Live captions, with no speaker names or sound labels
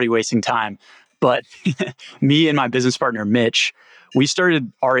wasting time. But me and my business partner, Mitch, we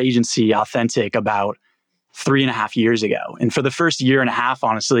started our agency Authentic about 3.5 years ago. And for the first year and a half,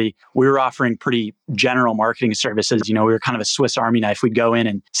 honestly, we were offering pretty general marketing services. We were kind of a Swiss Army knife. We'd go in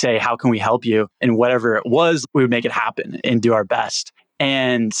and say, how can we help you? And whatever it was, we would make it happen and do our best.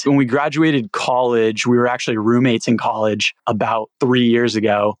 And when we graduated college, we were actually roommates in college about 3 years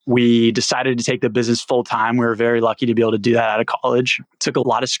ago. We decided to take the business full time. We were very lucky to be able to do that out of college. It took a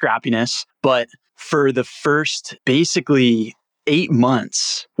lot of scrappiness, but for the first basically 8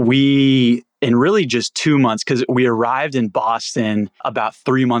 months, and really just 2 months, because we arrived in Boston about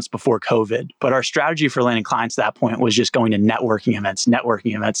 3 months before COVID. But our strategy for landing clients at that point was just going to networking events,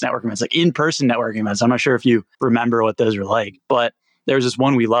 like in-person networking events. I'm not sure if you remember what those were like, but there was this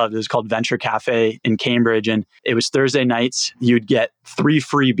one we loved. It was called Venture Cafe in Cambridge. And it was Thursday nights. You'd get 3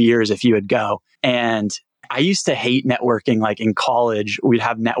 free beers if you would go. And I used to hate networking. Like in college, we'd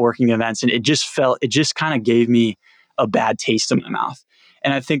have networking events and it just kind of gave me a bad taste in my mouth.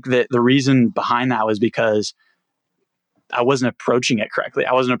 And I think that the reason behind that was because I wasn't approaching it correctly.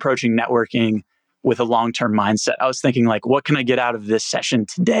 I wasn't approaching networking with a long-term mindset. I was thinking like, what can I get out of this session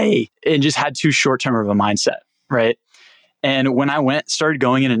today? And just had too short-term of a mindset, right? And when I started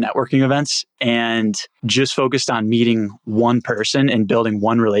going into networking events and just focused on meeting one person and building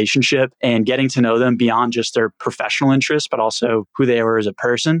one relationship and getting to know them beyond just their professional interests, but also who they were as a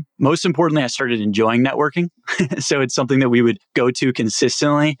person. Most importantly, I started enjoying networking. So it's something that we would go to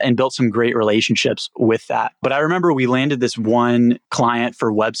consistently and built some great relationships with that. But I remember we landed this one client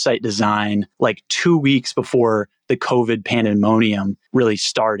for website design like 2 weeks before the COVID pandemonium really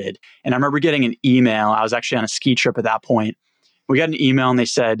started. And I remember getting an email. I was actually on a ski trip at that point. We got an email and they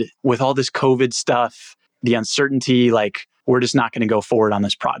said, with all this COVID stuff, the uncertainty, like, we're just not going to go forward on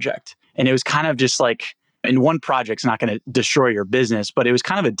this project. And it was kind of just like, and one project's not going to destroy your business, but it was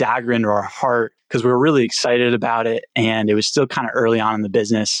kind of a dagger into our heart because we were really excited about it. And it was still kind of early on in the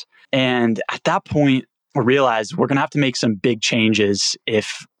business. And at that point, we realized we're going to have to make some big changes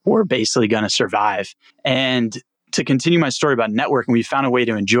if we're basically going to survive. And to continue my story about networking, we found a way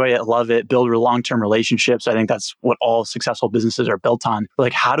to enjoy it, love it, build long-term relationships. I think that's what all successful businesses are built on.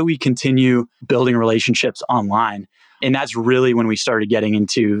 Like, how do we continue building relationships online? And that's really when we started getting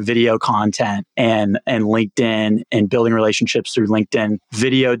into video content and LinkedIn and building relationships through LinkedIn,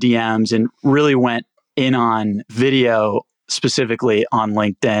 video DMs, and really went in on video specifically on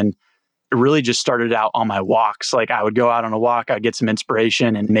LinkedIn. It really just started out on my walks. Like I would go out on a walk, I'd get some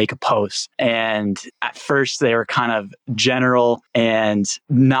inspiration and make a post. And at first they were kind of general and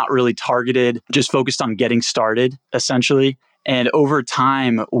not really targeted, just focused on getting started essentially. And over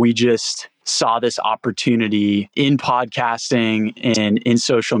time, we just saw this opportunity in podcasting and in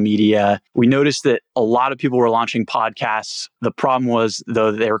social media. We noticed that a lot of people were launching podcasts. The problem was,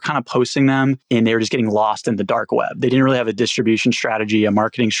 though, they were kind of posting them and they were just getting lost in the dark web. They didn't really have a distribution strategy, a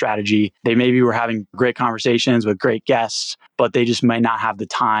marketing strategy. They maybe were having great conversations with great guests, but they just might not have the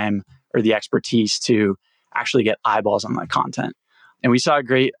time or the expertise to actually get eyeballs on that content. And we saw a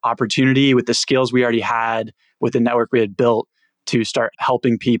great opportunity with the skills we already had, with the network we had built, to start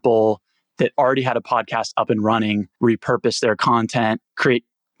helping people that already had a podcast up and running, repurpose their content, create,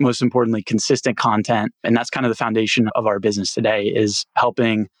 most importantly, consistent content. And that's kind of the foundation of our business today, is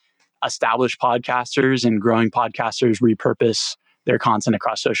helping established podcasters and growing podcasters repurpose their content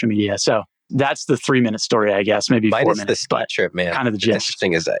across social media. So that's the 3-minute story, I guess, maybe Mine 4 is minutes. the ski trip, man. Kind of the What's gist.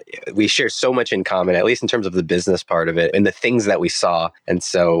 interesting is that we share so much in common, at least in terms of the business part of it and the things that we saw. And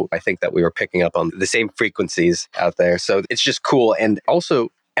so I think that we were picking up on the same frequencies out there. So it's just cool. And also,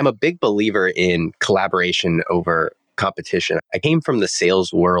 I'm a big believer in collaboration over competition. I came from the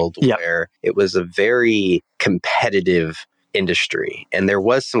sales world where it was a very competitive industry and there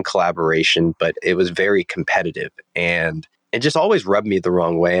was some collaboration, but it was very competitive. And it just always rubbed me the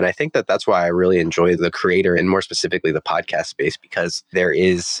wrong way. And I think that that's why I really enjoy the creator and more specifically the podcast space, because there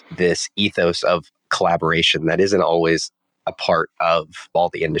is this ethos of collaboration that isn't always a part of all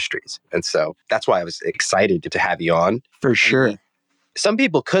the industries. And so that's why I was excited to have you on. For sure. Some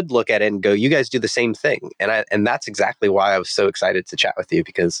people could look at it and go, you guys do the same thing. And that's exactly why I was so excited to chat with you,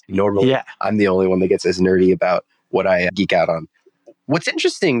 because normally I'm the only one that gets as nerdy about what I geek out on. What's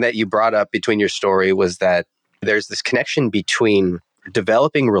interesting that you brought up between your story was that there's this connection between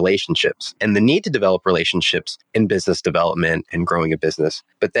developing relationships and the need to develop relationships in business development and growing a business.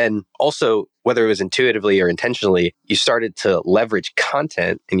 But then also, whether it was intuitively or intentionally, you started to leverage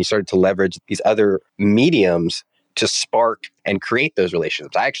content and you started to leverage these other mediums to spark and create those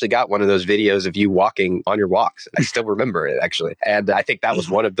relationships. I actually got one of those videos of you walking on your walks. I still remember it, actually. And I think that was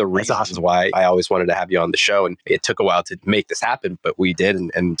one of the That's reasons awesome. why I always wanted to have you on the show. And it took a while to make this happen, but we did.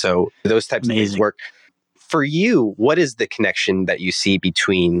 And so those types of things Amazing. work. For you, what is the connection that you see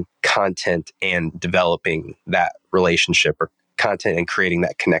between content and developing that relationship, or content and creating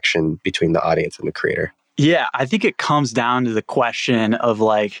that connection between the audience and the creator? Yeah, I think it comes down to the question of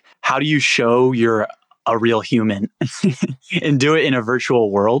like, how do you show you're a real human and do it in a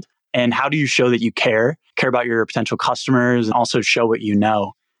virtual world? And how do you show that you care about your potential customers, and also show what you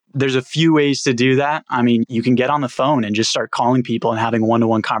know? There's a few ways to do that. I mean, you can get on the phone and just start calling people and having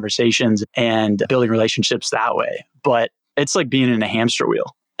one-to-one conversations and building relationships that way. But it's like being in a hamster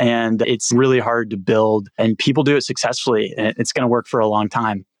wheel, and it's really hard to build, and people do it successfully, and it's going to work for a long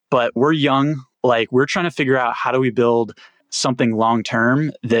time. But we're young. Like, we're trying to figure out, how do we build something long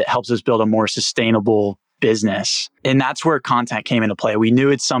term that helps us build a more sustainable business? And that's where content came into play. We knew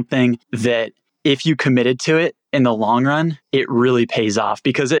it's something that if you committed to it in the long run, it really pays off,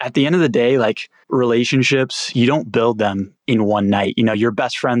 because at the end of the day, like, relationships, you don't build them in one night. You know, your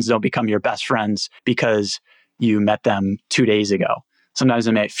best friends don't become your best friends because you met them 2 days ago. Sometimes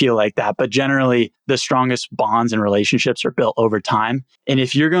it may feel like that, but generally the strongest bonds and relationships are built over time. And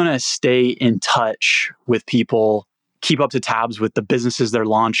if you're going to stay in touch with people, keep up to tabs with the businesses they're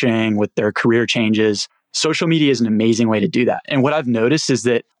launching, with their career changes, social media is an amazing way to do that. And what I've noticed is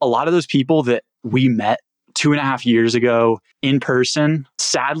that a lot of those people that we met 2.5 years ago in person,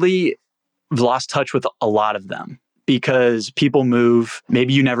 sadly, I've lost touch with a lot of them, because people move.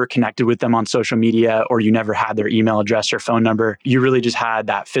 Maybe you never connected with them on social media, or you never had their email address or phone number. You really just had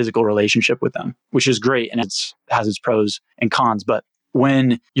that physical relationship with them, which is great. And it has its pros and cons. But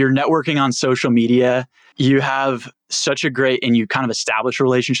when you're networking on social media, you have such a great, and you kind of establish a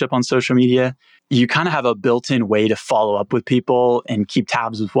relationship on social media, you kind of have a built-in way to follow up with people and keep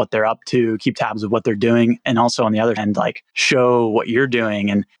tabs with what they're up to, keep tabs with what they're doing. And also on the other hand, like, show what you're doing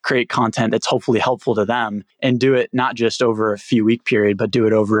and create content that's hopefully helpful to them, and do it not just over a few week period, but do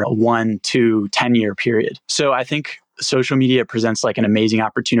it over a 1, 2, 10-year period. So I think social media presents like an amazing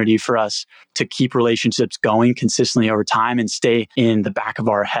opportunity for us to keep relationships going consistently over time and stay in the back of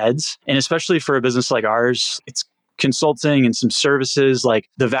our heads. And especially for a business like ours, it's consulting and some services. Like,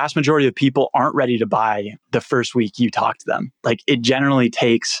 the vast majority of people aren't ready to buy the first week you talk to them. Like, it generally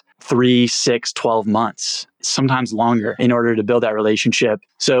takes 3, 6, 12 months, sometimes longer, in order to build that relationship.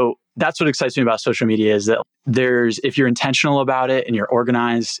 So that's what excites me about social media, is that if you're intentional about it and you're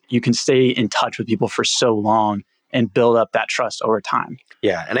organized, you can stay in touch with people for so long and build up that trust over time.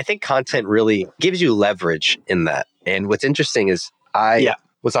 Yeah. And I think content really gives you leverage in that. And what's interesting is I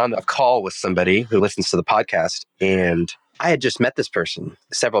was on a call with somebody who listens to the podcast, and I had just met this person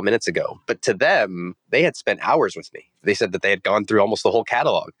several minutes ago, but to them, they had spent hours with me. They said that they had gone through almost the whole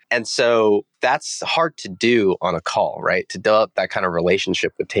catalog. And so that's hard to do on a call, right? To develop that kind of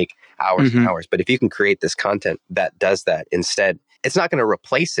relationship would take hours and hours. But if you can create this content that does that instead, it's not going to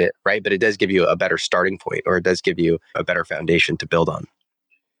replace it, right? But it does give you a better starting point, or it does give you a better foundation to build on.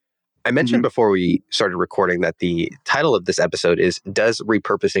 I mentioned before we started recording that the title of this episode is, Does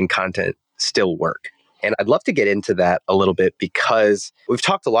Repurposing Content Still Work? And I'd love to get into that a little bit, because we've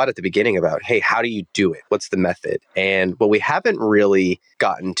talked a lot at the beginning about, hey, how do you do it? What's the method? And what we haven't really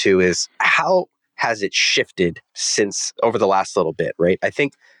gotten to is, how has it shifted since over the last little bit, right? I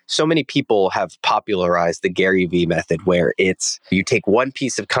think so many people have popularized the Gary Vee method, where it's you take one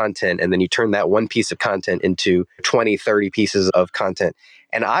piece of content and then you turn that one piece of content into 20, 30 pieces of content.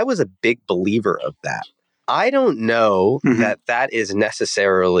 And I was a big believer of that. I don't know that that is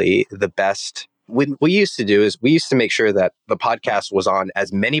necessarily the best. What we used to do is we used to make sure that the podcast was on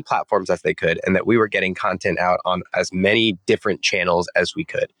as many platforms as they could, and that we were getting content out on as many different channels as we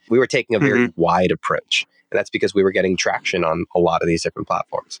could. We were taking a very wide approach. And that's because we were getting traction on a lot of these different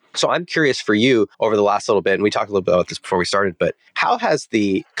platforms. So I'm curious for you, over the last little bit, and we talked a little bit about this before we started, but how has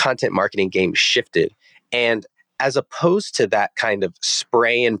the content marketing game shifted? And as opposed to that kind of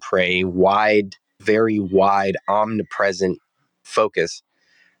spray and pray, wide, very wide, omnipresent focus,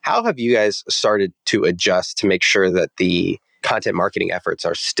 how have you guys started to adjust to make sure that the content marketing efforts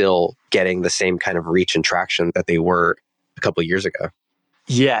are still getting the same kind of reach and traction that they were a couple of years ago?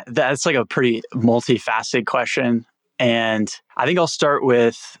 Yeah, that's like a pretty multifaceted question. And I think I'll start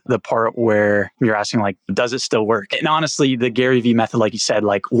with the part where you're asking, like, does it still work? And honestly, the Gary Vee method, like you said,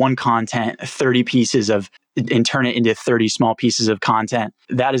 like one content, 30 pieces of, and turn it into 30 small pieces of content,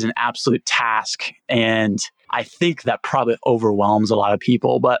 that is an absolute task. And I think that probably overwhelms a lot of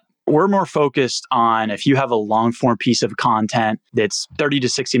people. But we're more focused on if you have a long form piece of content that's 30 to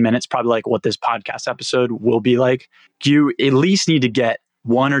 60 minutes, probably like what this podcast episode will be like, you at least need to get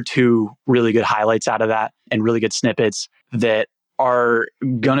one or two really good highlights out of that and really good snippets that are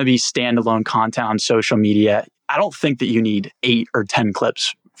going to be standalone content on social media. I don't think that you need 8 or 10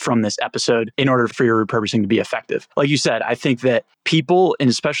 clips from this episode in order for your repurposing to be effective. Like you said, I think that people, and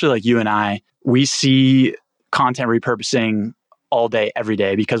especially like you and I, we see content repurposing all day, every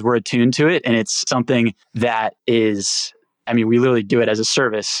day, because we're attuned to it. And it's something that is, I mean, we literally do it as a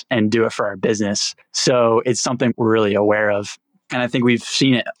service and do it for our business. So it's something we're really aware of. And I think we've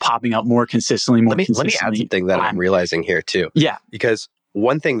seen it popping up more consistently, Let me add something that I'm realizing here too. Yeah. Because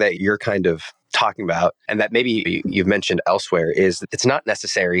one thing that you're kind of talking about, and that maybe you've mentioned elsewhere, is it's not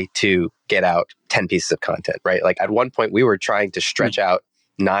necessary to get out 10 pieces of content, right? Like at one point we were trying to stretch out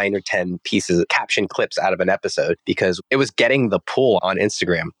 9 or 10 pieces of caption clips out of an episode because it was getting the pull on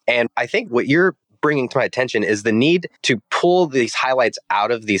Instagram. And I think what you're bringing to my attention is the need to pull these highlights out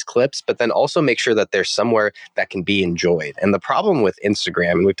of these clips, but then also make sure that they're somewhere that can be enjoyed. And the problem with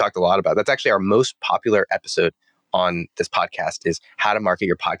Instagram, and we've talked a lot about, that's actually our most popular episode on this podcast, is how to market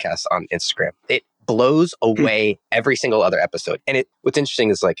your podcast on Instagram. It blows away every single other episode. And what's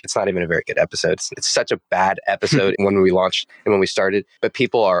interesting is like, it's not even a very good episode. It's such a bad episode when we launched and when we started, but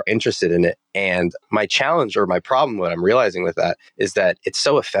people are interested in it. And my challenge or my problem, what I'm realizing with that is that it's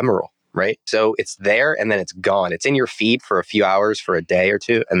so ephemeral. Right? So it's there and then it's gone. It's in your feed for a few hours, for a day or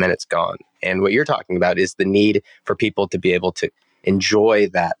two, and then it's gone. And what you're talking about is the need for people to be able to enjoy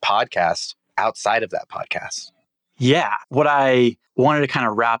that podcast outside of that podcast. Yeah. What I wanted to kind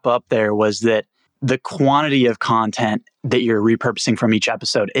of wrap up there was that the quantity of content that you're repurposing from each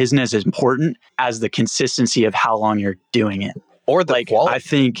episode isn't as important as the consistency of how long you're doing it. Or the quality. I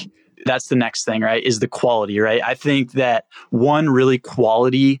think that's the next thing, right? Is the quality, right? I think that one really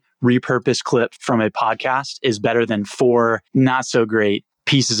quality repurposed clip from a podcast is better than 4 not so great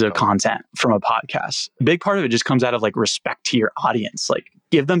pieces of content from a podcast. A big part of it just comes out of like respect to your audience. Like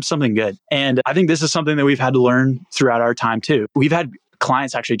give them something good. And I think this is something that we've had to learn throughout our time too. We've had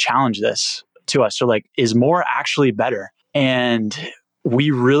clients actually challenge this to us. So like, is more actually better? And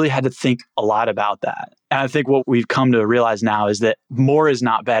we really had to think a lot about that. And I think what we've come to realize now is that more is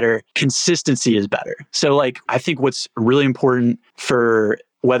not better. Consistency is better. So like, I think what's really important for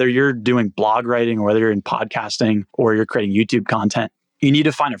whether you're doing blog writing or whether you're in podcasting or you're creating YouTube content, you need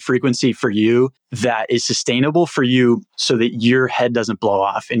to find a frequency for you that is sustainable for you so that your head doesn't blow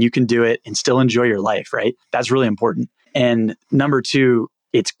off and you can do it and still enjoy your life, right? That's really important. And number 2,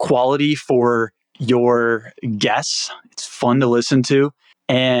 it's quality for your guests. It's fun to listen to.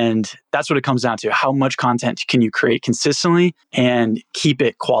 And that's what it comes down to. How much content can you create consistently and keep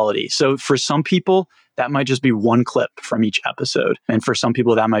it quality? So for some people, that might just be 1 clip from each episode. And for some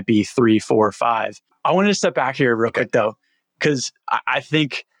people, that might be 3, 4, 5. I wanted to step back here real quick though, because I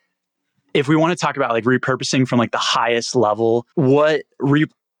think if we want to talk about like repurposing from like the highest level,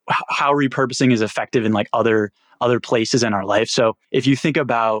 how repurposing is effective in like other places in our life. So if you think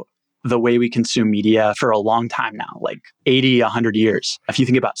about the way we consume media for a long time now, like 80, 100 years. If you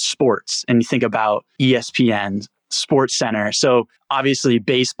think about sports and you think about ESPN, Sports Center. So obviously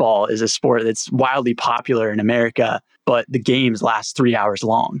baseball is a sport that's wildly popular in America, but the games last 3 hours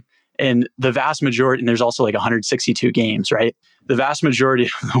long. And the vast majority, and there's also like 162 games, right? The vast majority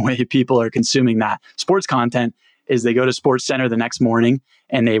of the way people are consuming that sports content is they go to Sports Center the next morning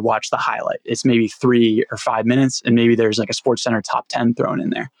and they watch the highlight. It's maybe 3 or 5 minutes, and maybe there's like a Sports Center top 10 thrown in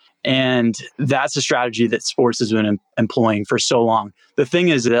there. And that's a strategy that sports has been employing for so long. The thing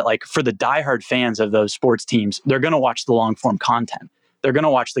is that like for the diehard fans of those sports teams, they're going to watch the long form content. They're going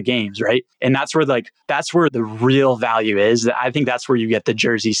to watch the games, right? And that's where the real value is. I think that's where you get the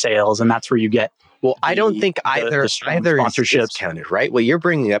jersey sales, and that's where you get. Well, I don't think either sponsorships. is counted, right? What you're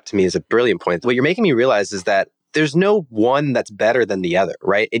bringing up to me is a brilliant point. What you're making me realize is that there's no one that's better than the other,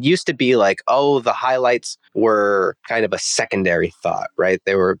 right? It used to be like, oh, the highlights were kind of a secondary thought, right?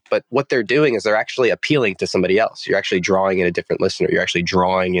 But what they're doing is they're actually appealing to somebody else. You're actually drawing in a different listener. You're actually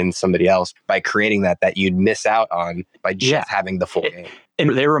drawing in somebody else by creating that you'd miss out on by just having the full game.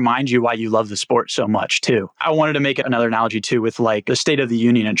 And they remind you why you love the sport so much too. I wanted to make another analogy too with like the State of the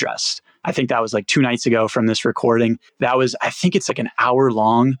Union address. I think that was like 2 nights ago from this recording. I think it's like an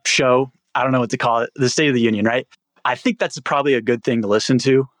hour-long show. I don't know what to call it, the State of the Union, right? I think that's probably a good thing to listen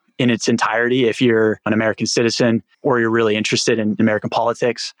to in its entirety if you're an American citizen or you're really interested in American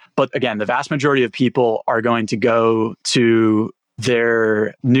politics. But again, the vast majority of people are going to go to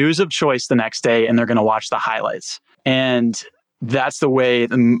their news of choice the next day and they're going to watch the highlights. And that's the way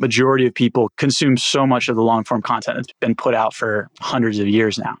the majority of people consume so much of the long form content that's been put out for hundreds of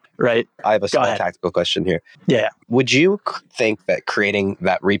years now, right? I have a Go small ahead. tactical question here. Yeah. Would you think that creating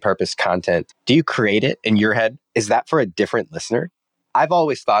that repurposed content, do you create it in your head? Is that for a different listener? I've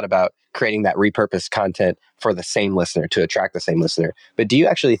always thought about creating that repurposed content for the same listener, to attract the same listener. But do you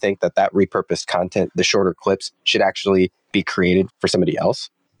actually think that that repurposed content, the shorter clips, should actually be created for somebody else?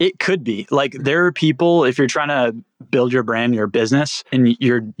 It could be. Like, there are people, if you're trying to build your brand, your business, and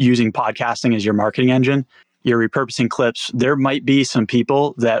you're using podcasting as your marketing engine, you're repurposing clips, there might be some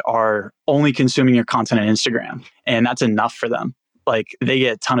people that are only consuming your content on Instagram, and that's enough for them. Like, they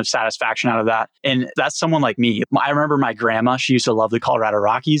get a ton of satisfaction out of that. And that's someone like me. I remember my grandma, she used to love the Colorado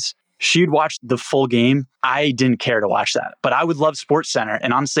Rockies. She'd watch the full game. I didn't care to watch that, but I would love SportsCenter.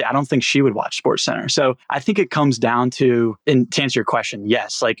 And honestly, I don't think she would watch SportsCenter. So I think it comes down to, and to answer your question,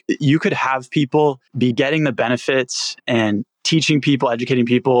 yes, like, you could have people be getting the benefits and teaching people, educating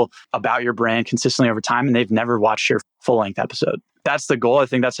people about your brand consistently over time, and they've never watched your full length episode. That's the goal. I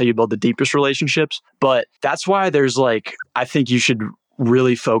think that's how you build the deepest relationships. But that's why there's like, I think you should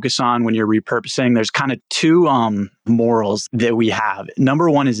really focus on when you're repurposing. There's kind of two morals that we have. Number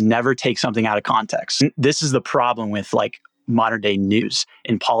one is never take something out of context. This is the problem with like modern day news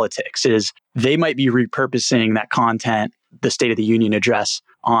in politics, is they might be repurposing that content, the State of the Union address,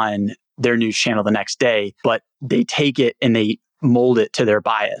 on their news channel the next day, but they take it and they mold it to their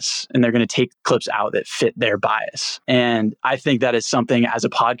bias, and they're going to take clips out that fit their bias. And I think that is something, as a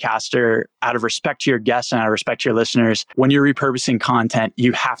podcaster, out of respect to your guests and out of respect to your listeners, when you're repurposing content,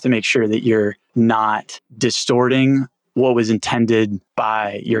 you have to make sure that you're not distorting what was intended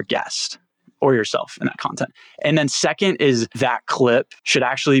by your guest or yourself in that content. And then second is that clip should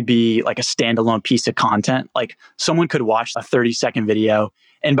actually be like a standalone piece of content. Like, someone could watch a 30-second video,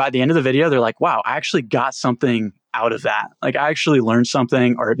 and by the end of the video, they're like, wow, I actually got something out of that. Like, I actually learned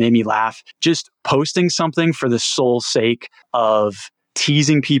something, or it made me laugh. Just posting something for the sole sake of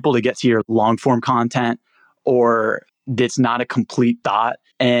teasing people to get to your long form content, or that's not a complete thought.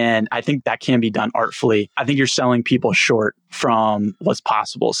 And I think that can be done artfully. I think you're selling people short from what's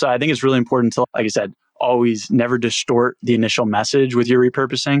possible. So I think it's really important to, like I said, always never distort the initial message with your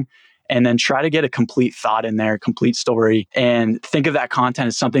repurposing, and then try to get a complete thought in there, complete story, and think of that content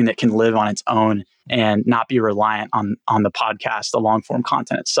as something that can live on its own and not be reliant on the podcast, the long form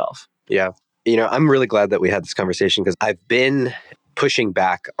content itself. Yeah. I'm really glad that we had this conversation, because I've been pushing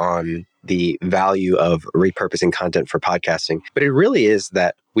back on the value of repurposing content for podcasting. But it really is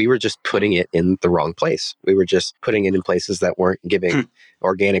that we were just putting it in the wrong place. We were just putting it in places that weren't giving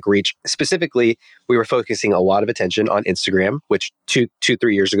organic reach. Specifically, we were focusing a lot of attention on Instagram, which 3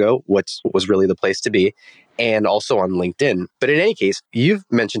 years ago, was really the place to be, and also on LinkedIn. But in any case, you've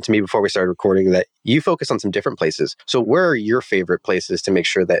mentioned to me before we started recording that you focus on some different places. So where are your favorite places to make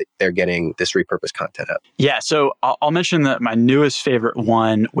sure that they're getting this repurposed content up? Yeah, so I'll mention that my newest favorite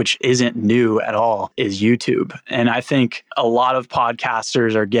one, which isn't new at all, is YouTube. And I think a lot of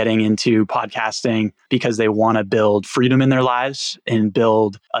podcasters are getting into podcasting because they want to build freedom in their lives and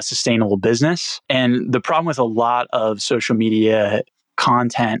build a sustainable business. And the problem with a lot of social media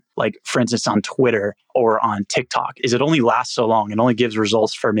content, like for instance on Twitter or on TikTok, is it only lasts so long. It only gives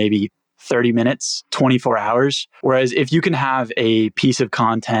results for maybe 30 minutes, 24 hours. Whereas if you can have a piece of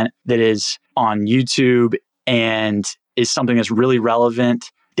content that is on YouTube and is something that's really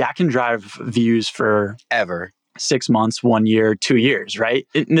relevant, that can drive views for Ever. 6 months, 1 year, 2 years, right?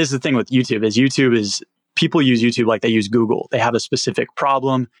 And this is the thing with YouTube is people use YouTube like they use Google. They have a specific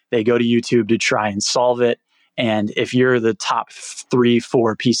problem. They go to YouTube to try and solve it. And if you're the top 3,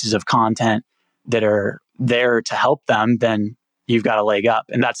 4 pieces of content that are there to help them, then you've got a leg up.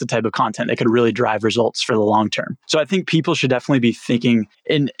 And that's the type of content that could really drive results for the long term. So I think people should definitely be thinking,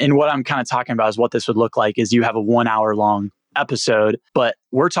 and what I'm kind of talking about is what this would look like is you have a 1 hour long episode, but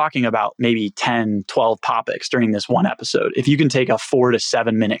we're talking about maybe 10, 12 topics during this one episode. If you can take a 4 to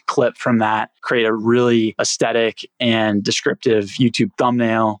 7 minute clip from that, create a really aesthetic and descriptive YouTube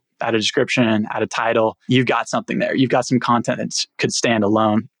thumbnail, add a description, add a title, you've got something there. You've got some content that could stand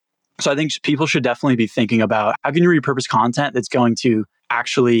alone. So I think people should definitely be thinking about how can you repurpose content that's going to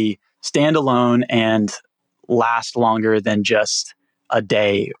actually stand alone and last longer than just a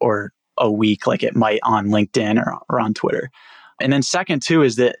day or a week like it might on LinkedIn or on Twitter. And then second too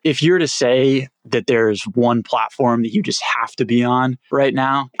is that if you're to say that there's one platform that you just have to be on right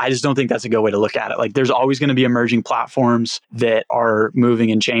now, I just don't think that's a good way to look at it. Like, there's always going to be emerging platforms that are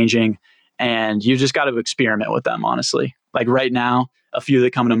moving and changing, and you just got to experiment with them, honestly. Like right now, a few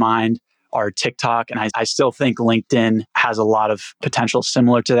that come to mind are TikTok, and I still think LinkedIn has a lot of potential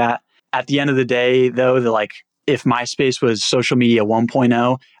similar to that. At the end of the day, though, if MySpace was social media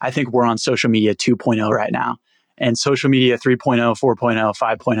 1.0, I think we're on social media 2.0 right now. And social media 3.0, 4.0,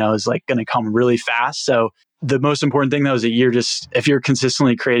 5.0 is like going to come really fast. So the most important thing though is that if you're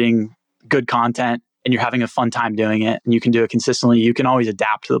consistently creating good content and you're having a fun time doing it and you can do it consistently, you can always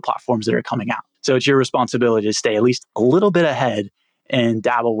adapt to the platforms that are coming out. So it's your responsibility to stay at least a little bit ahead and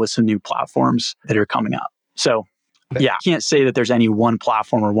dabble with some new platforms that are coming up. So yeah, I can't say that there's any one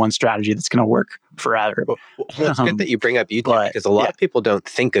platform or one strategy that's going to work forever. Well, it's good that you bring up YouTube because a lot of people don't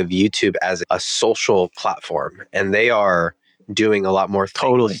think of YouTube as a social platform, and they are doing a lot more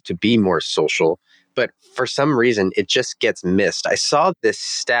things to be more social. But for some reason, it just gets missed. I saw this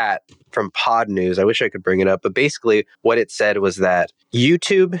stat from Pod News. I wish I could bring it up. But basically, what it said was that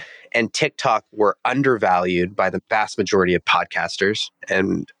YouTube and TikTok were undervalued by the vast majority of podcasters,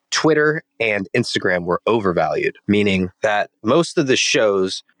 and Twitter and Instagram were overvalued, meaning that most of the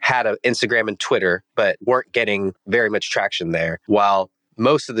shows had an Instagram and Twitter, but weren't getting very much traction there, while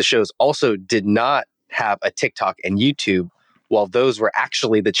most of the shows also did not have a TikTok and YouTube, while those were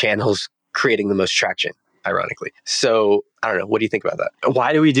actually the channels creating the most traction, ironically. So I don't know. What do you think about that?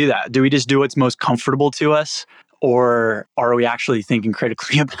 Why do we do that? Do we just do what's most comfortable to us? Or are we actually thinking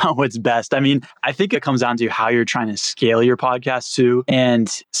critically about what's best? I mean, I think it comes down to how you're trying to scale your podcast to, and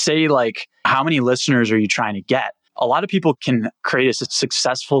say like, how many listeners are you trying to get? A lot of people can create a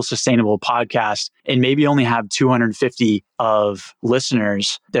successful, sustainable podcast and maybe only have 250 of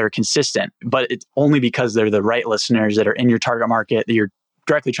listeners that are consistent, but it's only because they're the right listeners that are in your target market that you're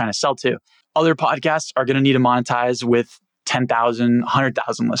directly trying to sell to. Other podcasts are going to need to monetize with 10,000,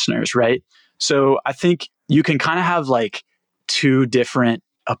 100,000 listeners, right? So I think you can kind of have like two different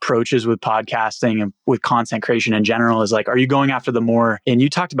approaches with podcasting and with content creation in general. Is like, are you going after the more, and you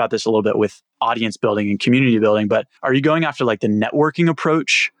talked about this a little bit with audience building and community building, but are you going after like the networking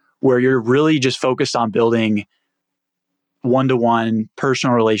approach where you're really just focused on building one-to-one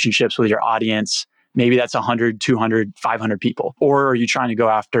personal relationships with your audience? Maybe that's 100, 200, 500 people. Or are you trying to go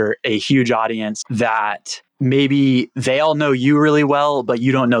after a huge audience that maybe they all know you really well, but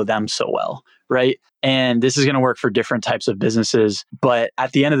you don't know them so well, right? And this is going to work for different types of businesses. But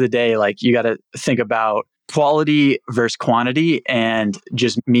at the end of the day, like you got to think about quality versus quantity and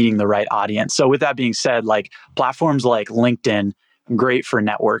just meeting the right audience. So with that being said, like platforms like LinkedIn, great for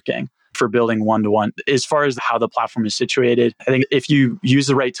networking, for building one-to-one. As far as how the platform is situated, I think if you use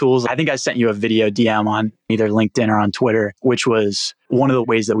the right tools, I think I sent you a video DM on either LinkedIn or on Twitter, which was one of the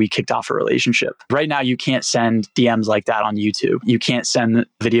ways that we kicked off a relationship. Right now, you can't send DMs like that on YouTube. You can't send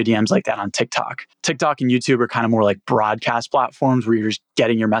video DMs like that on TikTok. TikTok and YouTube are kind of more like broadcast platforms where you're just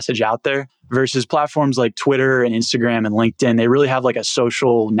getting your message out there, versus platforms like Twitter and Instagram and LinkedIn. They really have like a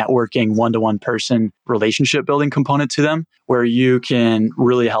social networking, one-to-one person relationship building component to them where you can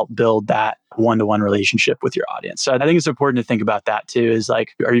really help build that one-to-one relationship with your audience. So I think it's important to think about that too, is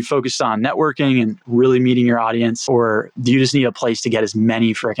like, are you focused on networking and really meeting your audience, or do you just need a place to get as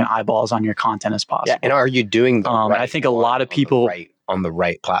many freaking eyeballs on your content as possible? Yeah, and are you doing the right I think a lot of people on the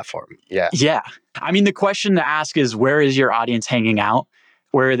right platform? Yeah. Yeah. I mean, the question to ask is, where is your audience hanging out?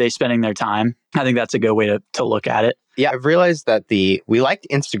 Where are they spending their time? I think that's a good way to look at it. Yeah, I've realized that we liked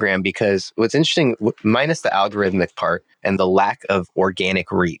Instagram because what's interesting, minus the algorithmic part and the lack of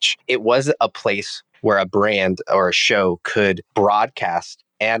organic reach, it was a place where a brand or a show could broadcast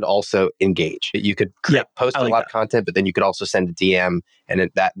and also engage. You could post a lot of content, but then you could also send a DM and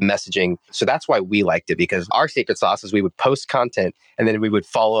that messaging. So that's why we liked it, because our secret sauce is we would post content and then we would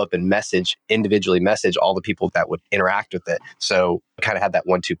follow up and individually message all the people that would interact with it. So kind of had that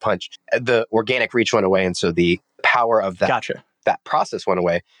 1-2 punch. The organic reach went away. And so the power of that process went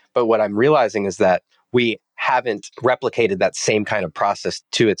away. But what I'm realizing is that we haven't replicated that same kind of process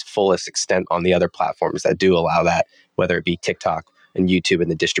to its fullest extent on the other platforms that do allow that, whether it be TikTok and YouTube and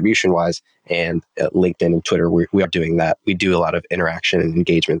the distribution wise, and LinkedIn and Twitter. We are doing that. We do a lot of interaction and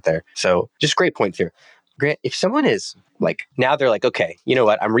engagement there. So just great points here. Grant, if someone is like, now they're like, okay, you know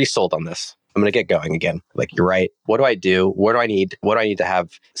what? I'm resold on this. I'm going to get going again. Like, you're right. What do I do? What do I need? What do I need to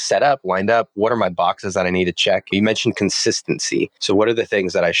have set up, lined up? What are my boxes that I need to check? You mentioned consistency. So what are the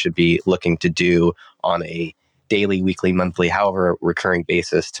things that I should be looking to do on a daily, weekly, monthly, however recurring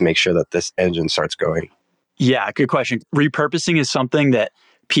basis to make sure that this engine starts going? Yeah, good question. Repurposing is something that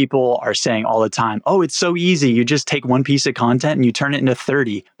people are saying all the time. Oh, it's so easy. You just take one piece of content and you turn it into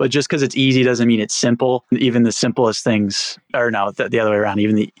 30. But just because it's easy doesn't mean it's simple. Even the simplest things, or no, the other way around,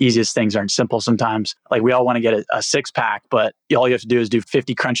 even the easiest things aren't simple sometimes. Like we all want to get a 6-pack, but all you have to do is do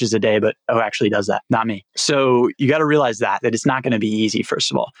 50 crunches a day. But who actually does that? Not me. So you got to realize that it's not going to be easy, first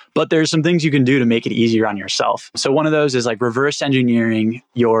of all. But there's some things you can do to make it easier on yourself. So one of those is like reverse engineering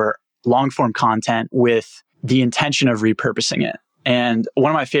your long form content with the intention of repurposing it. And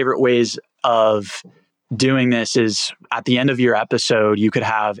one of my favorite ways of doing this is at the end of your episode, you could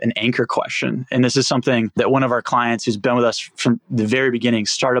have an anchor question. And this is something that one of our clients who's been with us from the very beginning,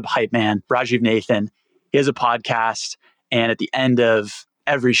 Startup Hype Man, Rajiv Nathan, he has a podcast. And at the end of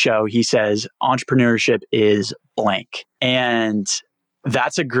every show, he says, entrepreneurship is blank. And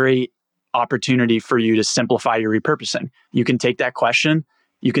that's a great opportunity for you to simplify your repurposing. You can take that question,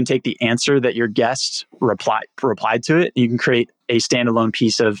 you can take the answer that your guest replied to it, and you can create a standalone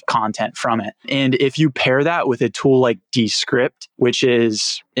piece of content from it. And if you pair that with a tool like Descript, which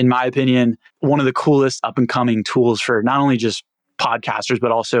is, in my opinion, one of the coolest up and coming tools for not only just podcasters,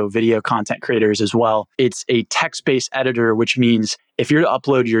 but also video content creators as well. It's a text-based editor, which means if you're to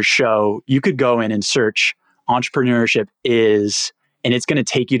upload your show, you could go in and search entrepreneurship is, and it's going to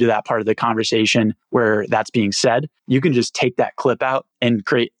take you to that part of the conversation where that's being said. You can just take that clip out and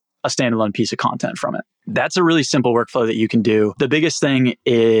create a standalone piece of content from it. That's a really simple workflow that you can do. The biggest thing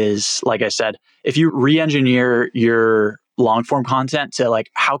is, like I said, if you re-engineer your long form content to like,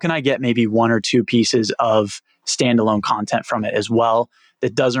 how can I get maybe one or two pieces of standalone content from it as well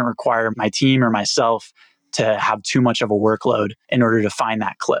that doesn't require my team or myself to have too much of a workload in order to find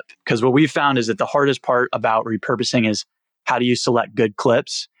that clip? Because what we've found is that the hardest part about repurposing is how do you select good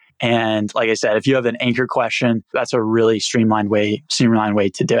clips? And like I said, if you have an anchor question, that's a really streamlined way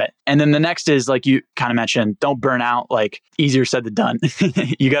to do it. And then the next is, like you kind of mentioned, don't burn out. Like, easier said than done.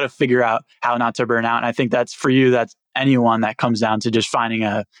 You got to figure out how not to burn out. And I think that's for you, that's anyone, that comes down to just finding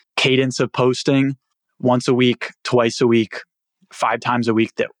a cadence of posting once a week, twice a week, 5 times a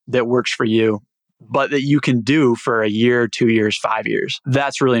week that works for you, but that you can do for a year, 2 years, 5 years.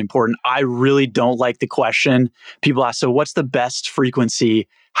 That's really important. I really don't like the question. People ask, so what's the best frequency?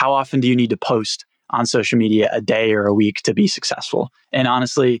 How often do you need to post on social media, a day or a week, to be successful? And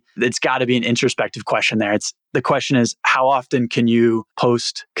honestly, it's got to be an introspective question there. The question is, how often can you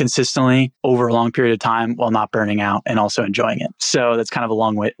post consistently over a long period of time while not burning out and also enjoying it? So that's kind of a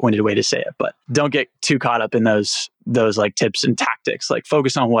long-winded way to say it, but don't get too caught up in those like tips and tactics. Like,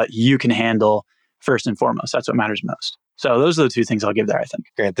 focus on what you can handle first and foremost. That's what matters most. So those are the 2 things I'll give there, I think.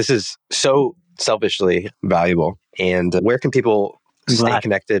 Grant, this is so selfishly valuable. And where can people stay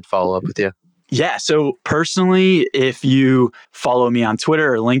connected, follow up with you? Yeah. So personally, if you follow me on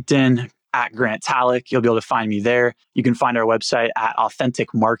Twitter or LinkedIn at Grant Talick, you'll be able to find me there. You can find our website at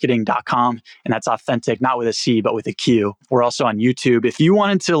authenticmarketing.com. And that's authentic, not with a C, but with a Q. We're also on YouTube. If you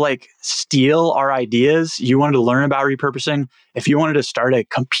wanted to like steal our ideas, you wanted to learn about repurposing, if you wanted to start a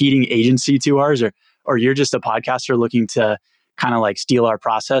competing agency to ours, or you're just a podcaster looking to kind of like steal our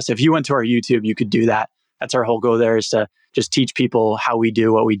process, if you went to our YouTube, you could do that. That's our whole goal there, is to just teach people how we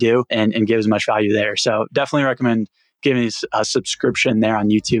do what we do and give as much value there. So definitely recommend giving us a subscription there on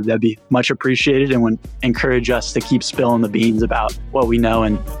YouTube. That'd be much appreciated and would encourage us to keep spilling the beans about what we know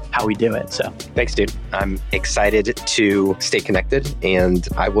and how we do it. So thanks, dude. I'm excited to stay connected, and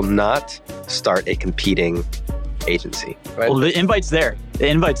I will not start a competing agency. Right? Well, the invite's there.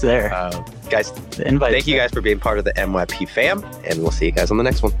 Guys, thank you guys for being part of the MYP fam, and we'll see you guys on the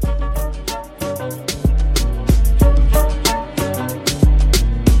next one.